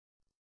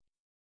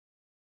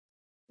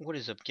What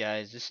is up,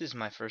 guys? This is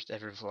my first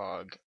ever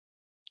vlog.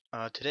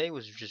 Today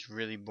was just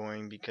really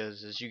boring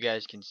because, as you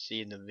guys can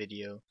see in the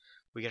video,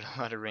 we got a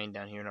lot of rain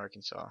down here in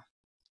Arkansas.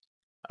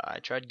 I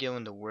tried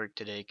going to work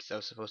today because I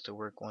was supposed to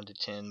work 1 to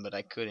 10, but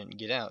I couldn't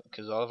get out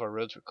because all of our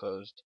roads were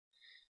closed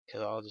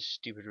because of all this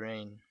stupid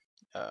rain.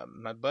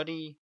 My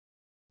buddy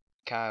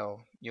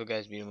Kyle, you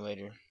guys meet him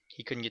later,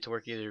 he couldn't get to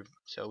work either,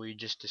 so we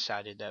just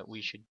decided that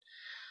we should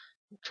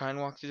try and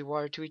walk through the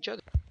water to each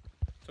other.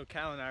 So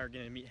Kyle and I are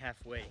going to meet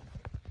halfway.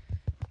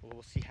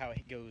 We'll see how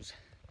it goes.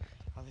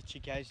 I'll let you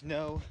guys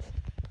know.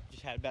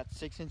 Just had about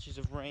 6 inches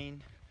of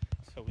rain,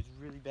 so it was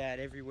really bad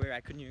everywhere.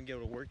 I couldn't even go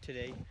to work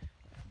today,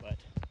 but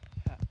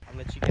I'll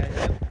let you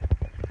guys know.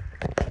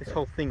 This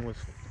whole thing was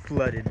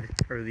flooded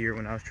earlier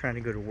when I was trying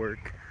to go to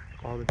work.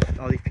 All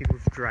these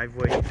people's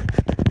driveways,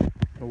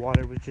 the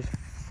water was just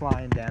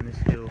flying down this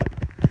hill.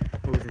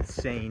 It was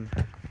insane.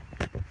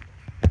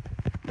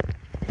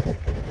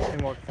 I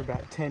walked for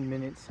about 10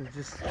 minutes of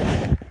just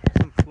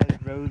some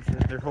flooded roads.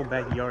 Their whole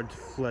backyard's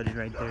flooded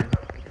right there.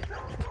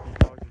 The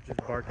dogs are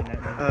just barking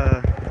at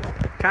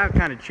me. Kyle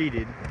kind of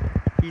cheated.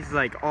 He's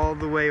like all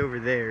the way over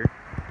there.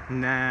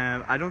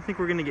 Nah, I don't think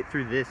we're gonna get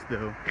through this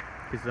though,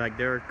 because like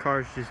there are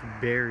cars just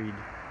buried.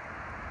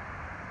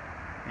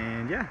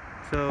 And yeah,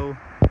 so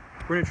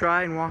we're gonna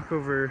try and walk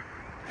over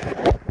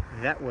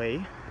that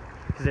way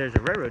because there's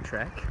a railroad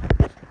track,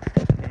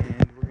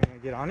 and we're gonna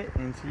get on it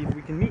and see if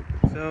we can meet.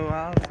 So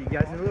I'll see you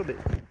guys in a little bit.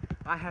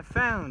 I have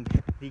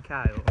found the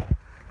Kyle.